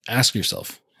ask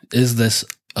yourself, is this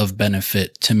of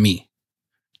benefit to me?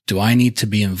 Do I need to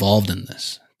be involved in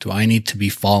this? Do I need to be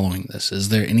following this? Is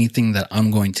there anything that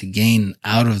I'm going to gain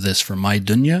out of this for my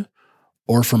dunya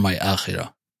or for my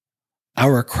akhirah?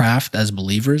 Our craft as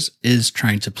believers is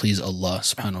trying to please Allah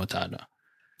subhanahu wa ta'ala.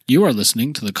 You are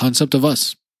listening to The Concept of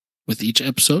Us. With each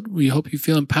episode, we hope you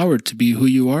feel empowered to be who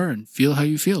you are and feel how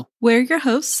you feel. We're your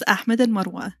hosts, Ahmed and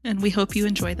Marwa, and we hope you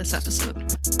enjoy this episode.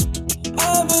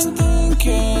 I've been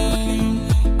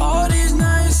thinking, all these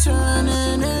nights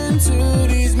turning into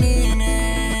these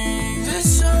meanings. It's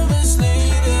so misleading.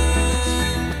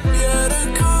 Yeah,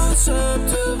 the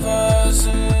concept of us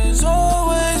is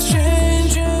always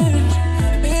changing.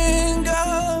 In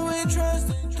God we trust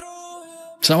and through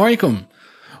Him. Assalamu alaikum.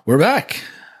 We're back.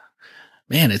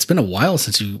 Man, it's been a while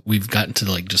since we've gotten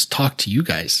to just talk to you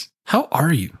guys. How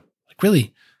are you?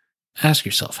 Really ask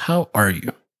yourself, how are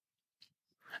you?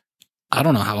 I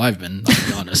don't know how I've been, to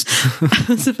be honest. I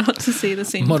was about to say the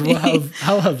same thing.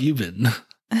 How have you been?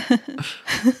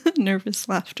 Nervous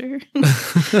laughter.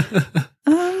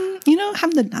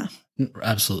 Alhamdulillah.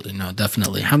 Absolutely. No,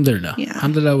 definitely. Alhamdulillah. Yeah.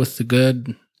 Alhamdulillah with the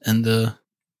good and the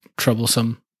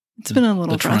troublesome. It's been a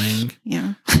little the rough. trying.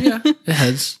 Yeah. Yeah, it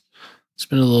has. It's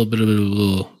been a little bit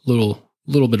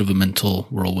of a mental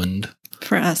whirlwind.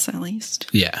 For us, at least.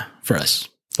 Yeah, for us.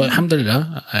 But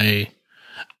alhamdulillah, I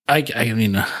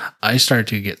mean, I started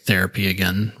to get therapy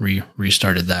again,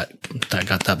 restarted that. I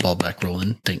got that ball back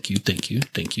rolling. Thank you.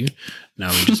 Now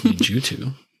we just need you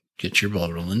to get your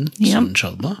ball rolling. Yep. Soon,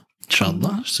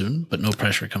 inshallah, soon. But no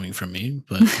pressure coming from me,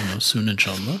 but soon,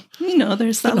 inshallah.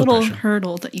 There's that little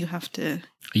hurdle that you have to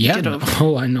get over.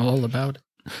 Oh, I know all about it.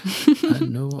 I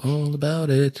know all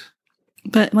about it.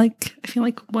 But I feel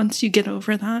like once you get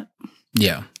over that.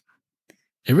 Yeah.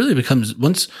 It really becomes,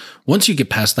 once you get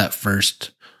past that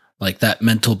first, that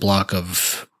mental block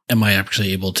of, am I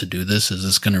actually able to do this? Is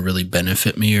this going to really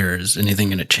benefit me, or is anything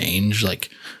going to change?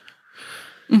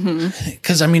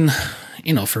 Because I mean,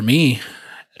 for me,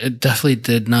 it definitely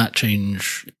did not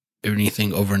change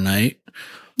anything overnight.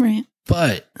 Right.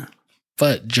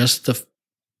 But just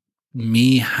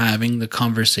me having the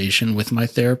conversation with my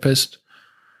therapist,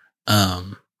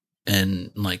 and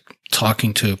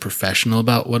talking to a professional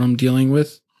about what I'm dealing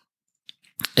with,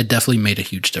 it definitely made a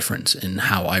huge difference in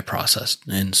how I processed.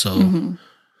 And so,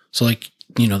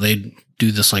 they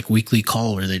do this weekly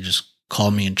call where they just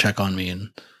call me and check on me and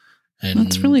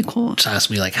that's really cool. Just ask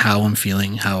me how I'm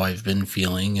feeling, how I've been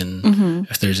feeling, and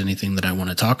if there's anything that I want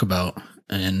to talk about.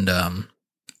 And,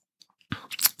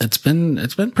 it's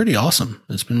been pretty awesome.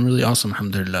 It's been really awesome.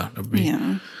 Alhamdulillah.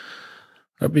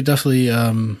 I'd be definitely,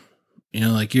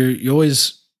 you're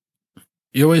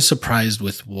always surprised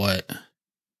with what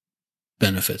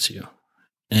benefits you.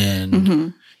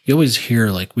 And you always hear,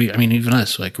 even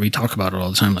us, we talk about it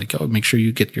all the time. Make sure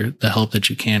you get the help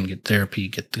that you can, get therapy,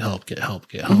 get the help, get help.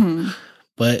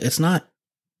 But it's not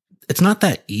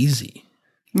that easy.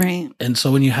 Right. And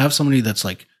so when you have somebody that's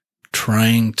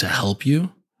trying to help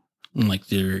you, and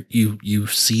you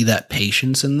see that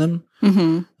patience in them,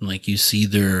 and you see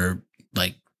they're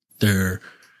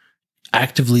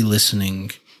actively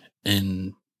listening,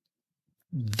 and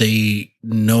they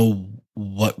know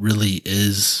what really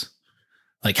is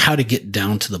how to get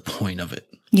down to the point of it.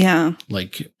 Yeah.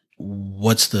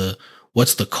 What's the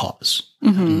cause,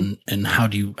 and how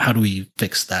do we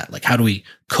fix that? How do we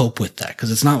cope with that?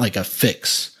 Because it's not a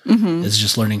fix. It's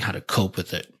just learning how to cope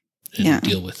with it and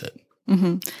deal with it.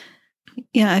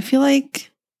 Yeah, I feel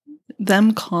like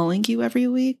them calling you every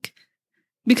week,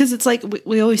 because it's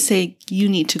we always say you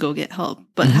need to go get help,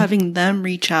 but having them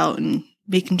reach out and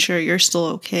making sure you're still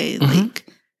okay,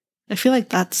 I feel like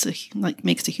that's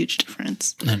makes a huge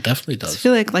difference. It definitely does. I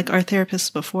feel like our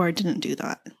therapists before didn't do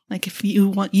that. If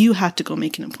you had to go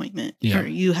make an appointment, or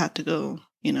you had to go,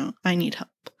 I need help.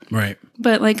 Right.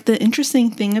 But the interesting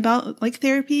thing about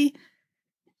therapy,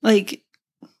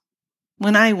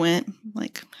 when I went,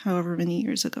 however many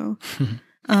years ago,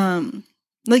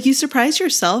 you surprise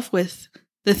yourself with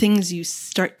the things you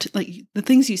the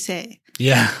things you say.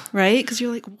 Yeah. Right? Because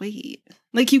you're wait.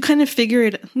 You kind of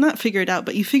not figure it out,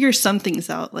 but you figure some things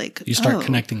out. You start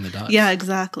connecting the dots. Yeah,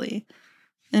 exactly.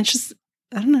 And it's just,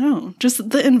 I don't know, just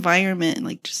the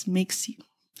environment, just makes you,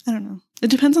 I don't know. It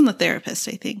depends on the therapist,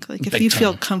 I think. If you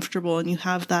feel comfortable and you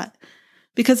have that,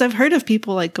 because I've heard of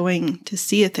people going to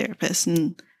see a therapist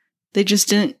and they just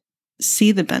didn't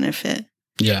see the benefit.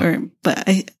 Yeah.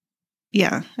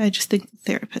 I just think the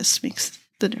therapist makes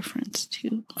the difference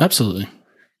too. Absolutely.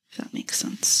 If that makes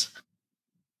sense.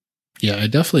 Yeah, I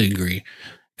definitely agree.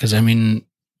 Because I mean,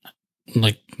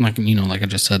 like I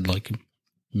just said,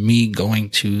 me going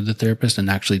to the therapist and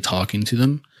actually talking to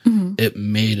them, it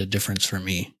made a difference for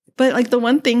me. But like the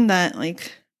one thing that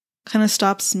like kind of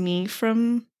stops me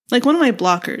from, like, one of my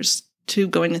blockers to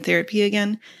going to therapy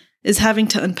again is having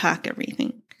to unpack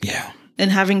everything. Yeah.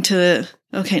 And having to,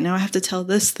 okay, now I have to tell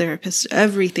this therapist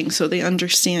everything so they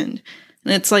understand.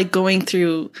 And it's like going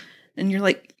through, and you're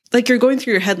like you're going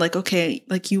through your head, like, okay,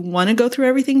 like you want to go through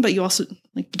everything, but you also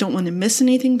like you don't want to miss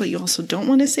anything, but you also don't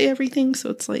want to say everything. So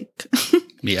it's like,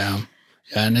 yeah.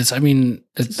 And it's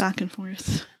back and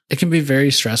forth. It can be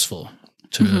very stressful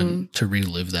to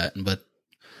relive that. But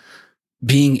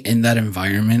being in that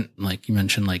environment, like you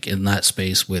mentioned, like in that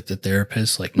space with the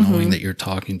therapist, like knowing that you're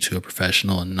talking to a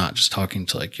professional and not just talking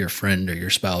to like your friend or your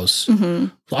spouse,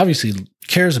 who obviously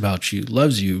cares about you,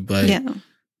 loves you, but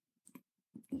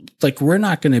like we're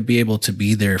not going to be able to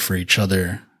be there for each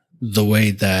other the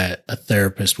way that a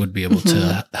therapist would be able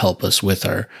to help us with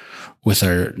our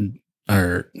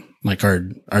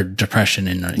depression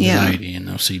and our anxiety and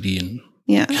OCD and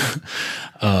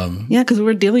because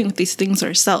we're dealing with these things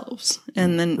ourselves,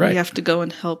 and then we have to go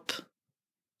and help.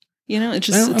 You know, it's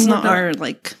just it's not our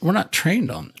like we're not trained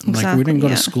on it. Exactly, like we didn't go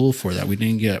to school for that.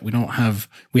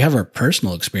 We have our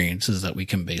personal experiences that we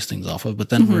can base things off of, but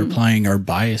then we're applying our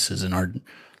biases and our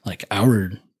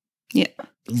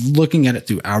looking at it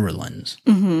through our lens.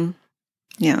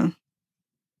 Yeah,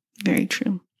 very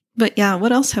true. But yeah,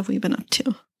 what else have we been up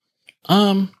to?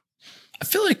 I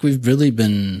feel like we've really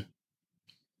been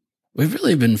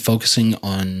focusing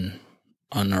on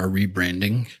our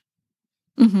rebranding.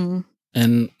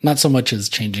 And not so much as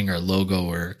changing our logo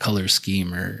or color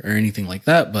scheme or anything like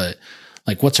that, but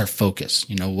like, what's our focus?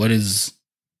 You know, what is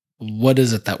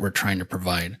it that we're trying to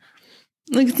provide?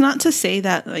 Like, it's not to say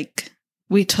that like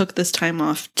we took this time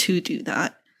off to do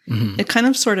that. It kind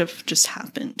of sort of just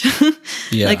happened.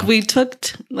 Like we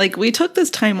took this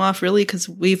time off really because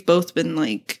we've both been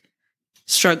like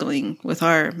struggling with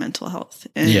our mental health.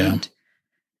 And,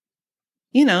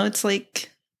 you know, it's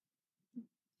like,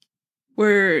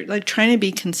 we're like trying to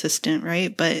be consistent,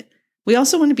 right? But we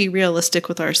also want to be realistic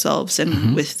with ourselves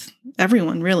and with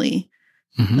everyone, really.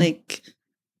 Like,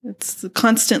 it's the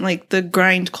constant, like the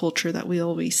grind culture that we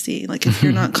always see. Like, if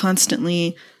you're not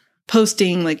constantly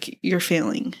posting, like, you're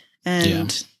failing.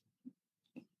 And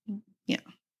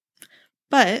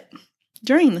but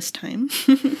during this time,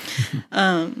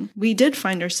 we did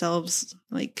find ourselves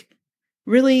like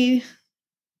really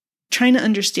trying to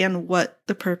understand what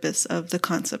the purpose of the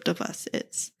concept of us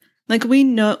is. Like, we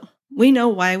know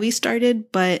why we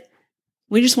started, but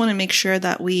we just want to make sure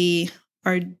that we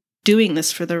are doing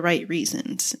this for the right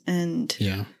reasons and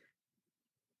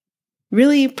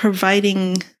really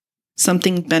providing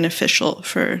something beneficial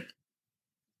for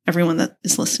everyone that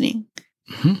is listening.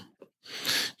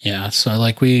 Yeah. So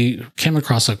like we came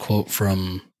across a quote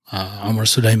from Omar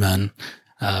Suleiman.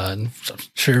 I'm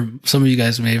sure some of you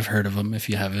guys may have heard of him. If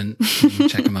you haven't, you can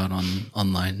check him out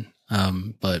online.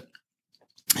 But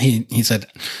he said,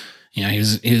 you know, he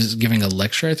was giving a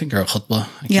lecture, I think, or a khutbah.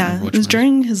 It was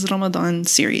during his Ramadan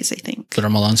series, I think. The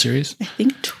Ramadan series? I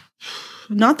think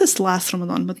not this last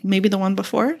Ramadan, but maybe the one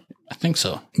before. I think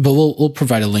so. But we'll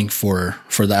provide a link for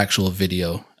the actual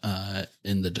video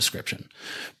in the description.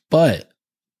 But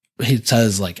he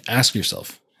says, like, ask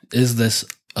yourself, is this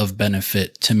of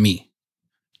benefit to me?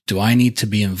 Do I need to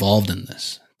be involved in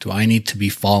this? Do I need to be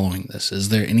following this? Is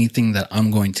there anything that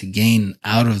I'm going to gain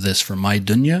out of this for my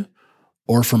dunya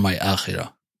or for my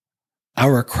akhirah?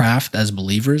 Our craft as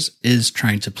believers is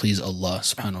trying to please Allah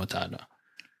subhanahu wa ta'ala.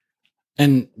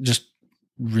 And just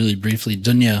really briefly,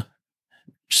 dunya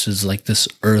just is like this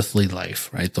earthly life,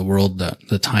 right? The world,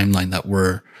 the timeline that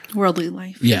we're... Worldly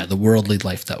life. Yeah, the worldly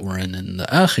life that we're in. And the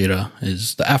akhirah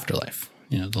is the afterlife,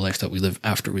 you know, the life that we live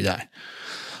after we die.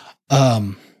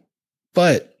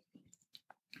 But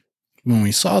when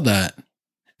we saw that,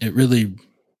 it really,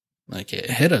 like, it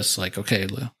hit us like, okay,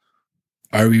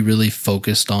 are we really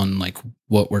focused on like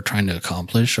what we're trying to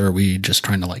accomplish? Or are we just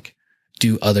trying to like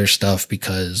do other stuff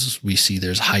because we see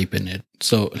there's hype in it?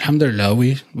 So alhamdulillah,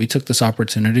 we took this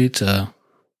opportunity to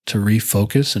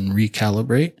refocus and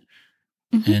recalibrate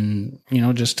and, you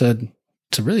know, just to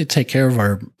really take care of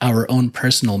our own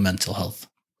personal mental health.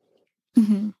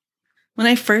 When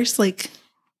I first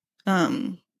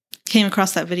came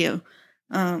across that video,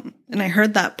 and I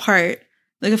heard that part,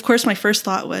 like, of course, my first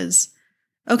thought was,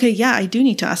 okay, yeah, I do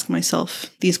need to ask myself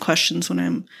these questions when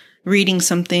I'm reading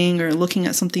something or looking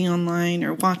at something online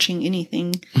or watching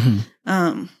anything.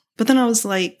 But then I was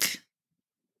like,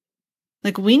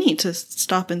 we need to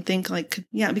stop and think, like,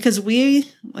 yeah, because we're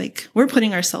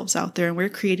putting ourselves out there and we're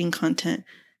creating content,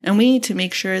 and we need to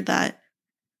make sure that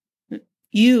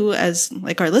you as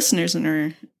like our listeners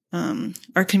and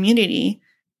our community,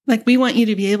 like we want you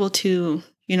to be able to,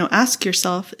 you know, ask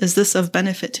yourself, is this of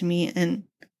benefit to me? And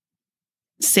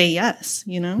say yes,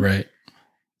 you know? Right.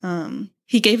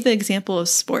 He gave the example of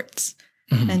sports,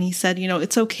 and he said, you know,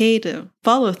 it's okay to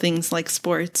follow things like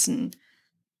sports, and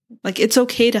like it's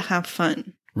okay to have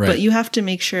fun, but you have to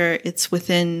make sure it's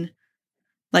within,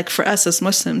 like for us as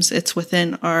Muslims, it's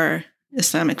within our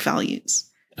Islamic values.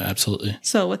 Absolutely.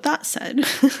 So with that said,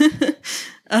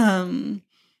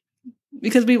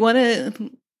 because we want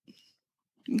to,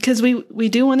 because we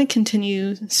do want to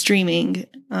continue streaming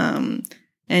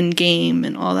and game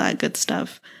and all that good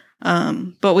stuff.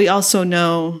 But we also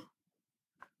know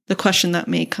the question that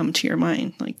may come to your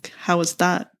mind, like, how is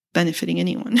that benefiting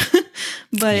anyone?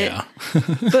 But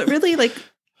but really, like,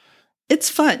 it's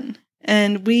fun.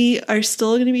 And we are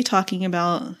still going to be talking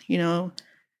about, you know,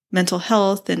 mental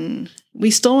health, and we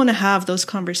still want to have those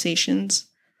conversations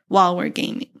while we're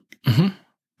gaming.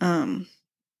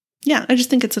 Yeah, I just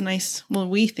think it's a nice, well,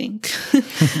 we think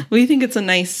it's a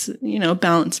nice, you know,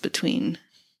 balance between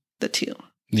the two.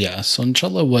 Yeah. So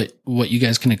inshallah, what you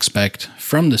guys can expect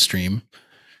from the stream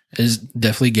is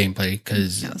definitely gameplay,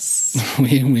 because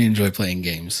we enjoy playing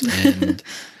games. And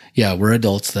yeah, we're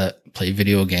adults that play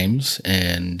video games,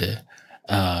 and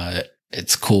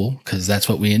it's cool because that's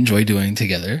what we enjoy doing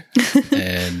together.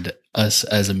 And us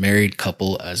as a married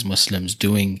couple, as Muslims,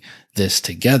 doing this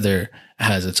together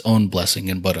has its own blessing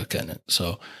and barakah in it.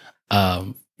 So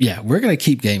yeah, we're going to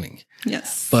keep gaming.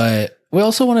 Yes. But we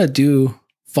also want to do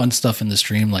fun stuff in the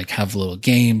stream, like have little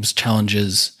games,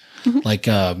 challenges. Like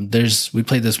we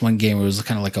played this one game where it was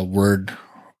kind of like a word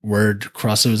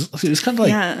cross. It was kind of like,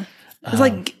 yeah, it was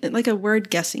like a word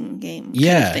guessing game.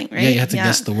 Yeah. Kind of thing, right? Yeah. You had to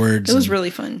guess the words. It was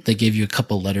really fun. They gave you a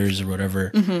couple letters or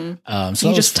whatever. So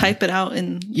you just type it out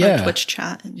in our Twitch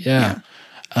chat. And,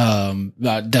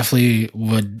 definitely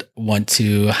would want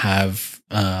to have,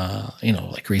 you know,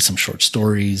 like read some short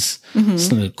stories,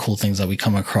 some of the cool things that we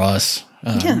come across,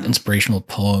 inspirational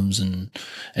poems, and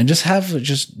just have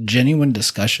just genuine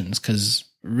discussions. Cause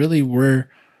really we're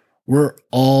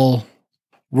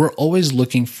always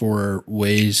looking for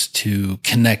ways to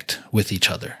connect with each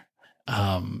other.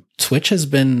 Twitch has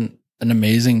been an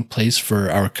amazing place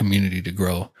for our community to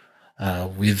grow.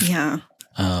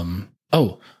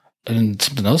 And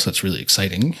something else that's really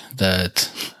exciting that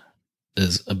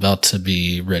is about to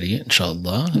be ready,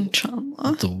 inshallah.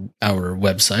 Our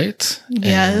website.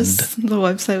 Yes, the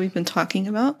website we've been talking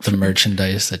about. The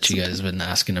merchandise that you guys have been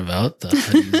asking about, the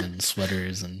hoodies and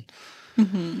sweaters. And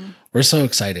we're so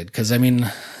excited because, I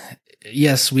mean,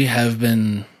 yes, we have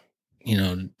been, you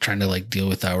know, trying to like deal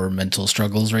with our mental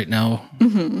struggles right now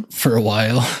for a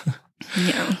while.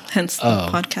 Yeah, hence the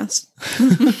podcast.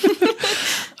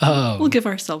 We'll give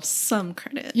ourselves some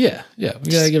credit. Yeah. We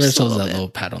gotta give ourselves that little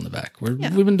pat on the back. We've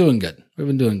been doing good.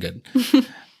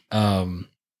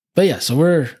 But yeah, so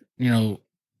we're, you know,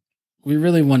 we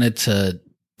really wanted to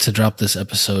drop this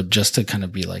episode just to kind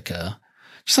of be like a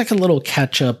little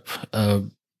catch up,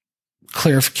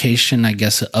 clarification, I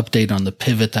guess, an update on the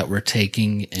pivot that we're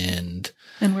taking, and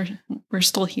we're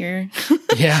still here.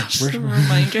 Yeah, just a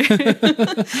reminder.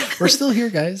 We're still here,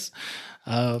 guys.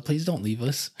 Please don't leave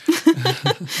us.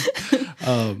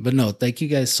 But no, thank you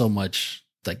guys so much.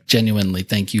 Like, genuinely,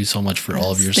 thank you so much for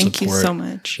all of your support. Thank you so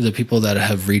much. The people that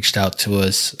have reached out to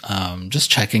us,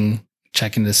 just checking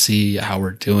to see how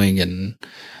we're doing, and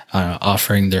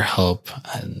offering their help.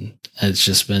 And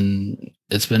it's been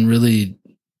really,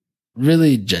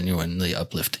 really genuinely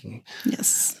uplifting.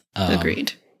 Yes.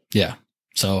 Agreed. Yeah.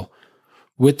 So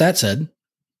with that said,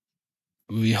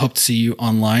 we hope to see you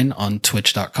online on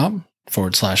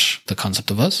twitch.com/The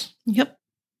Concept of Us. Yep.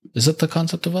 Is it The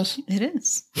Concept of Us? It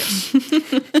is. Yes.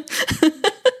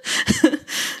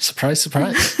 Surprise.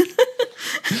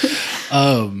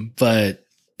 But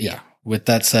yeah, with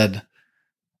that said,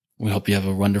 we hope you have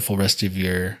a wonderful rest of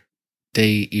your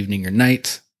day, evening, or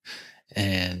night.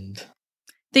 And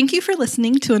thank you for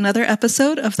listening to another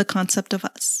episode of The Concept of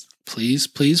Us. Please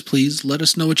let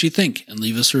us know what you think, and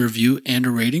leave us a review and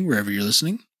a rating wherever you're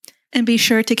listening. And be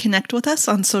sure to connect with us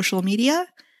on social media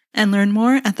and learn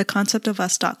more at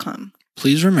theconceptofus.com.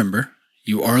 Please remember,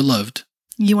 you are loved.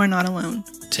 You are not alone.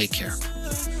 Take care.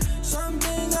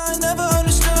 Something I never